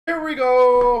Here we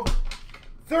go.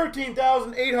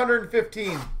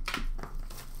 13,815.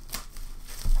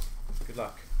 Good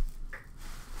luck.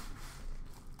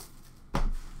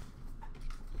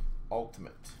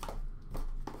 Ultimate.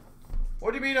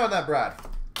 What do you mean on that, Brad?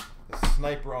 The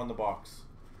sniper on the box.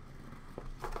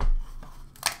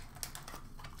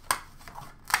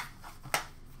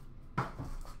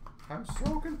 I'm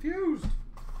so confused.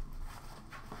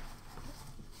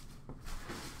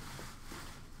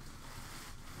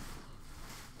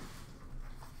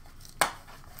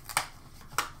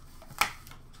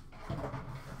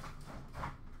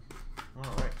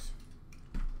 All right.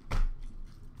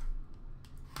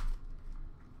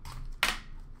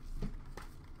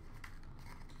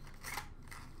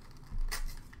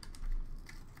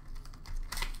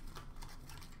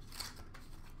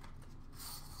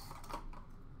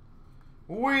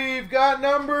 We've got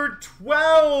number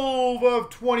 12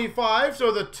 of 25.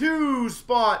 So the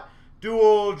 2-spot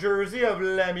dual jersey of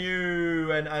Lemieux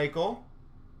and Eichel.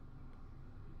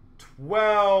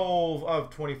 12 of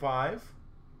 25.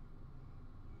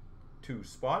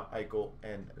 2-spot, Eichel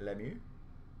and Lemieux.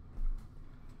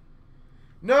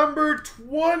 Number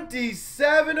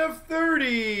 27 of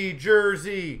 30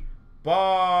 jersey,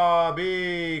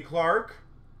 Bobby Clark.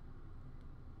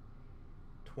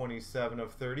 27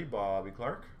 of 30, Bobby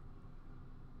Clark.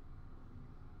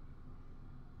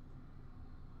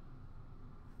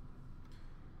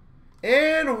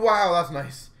 And wow, that's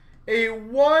nice. A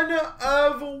 1-of-1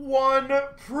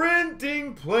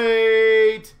 printing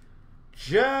plate,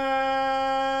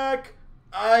 Jack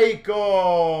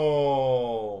Eichel.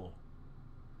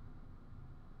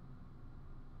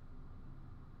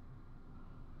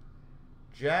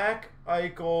 Jack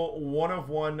Eichel,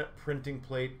 1-of-1 printing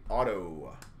plate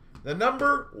auto. The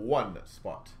number 1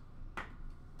 spot.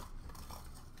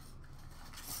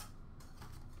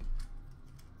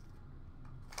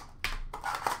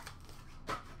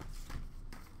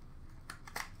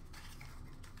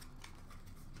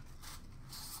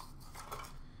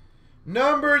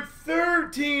 Number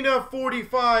 13 of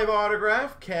 45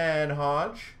 autograph, Ken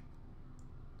Hodge.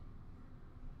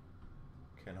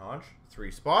 Ken Hodge,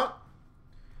 3-spot.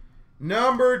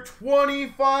 Number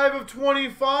 25 of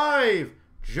 25,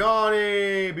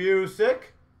 Johnny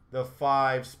Busick, the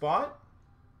 5-spot.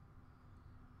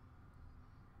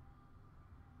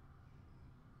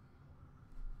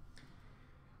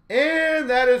 And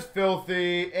that is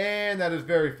filthy, and that is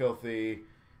very filthy.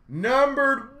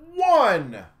 Numbered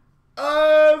 1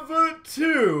 of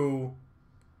 2,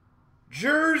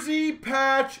 jersey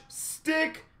patch,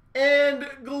 stick, and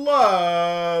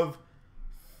glove,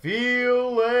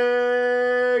 Felix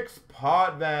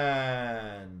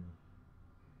Potvin.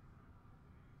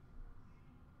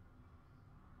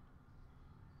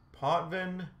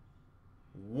 Potvin,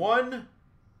 1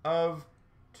 of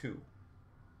 2.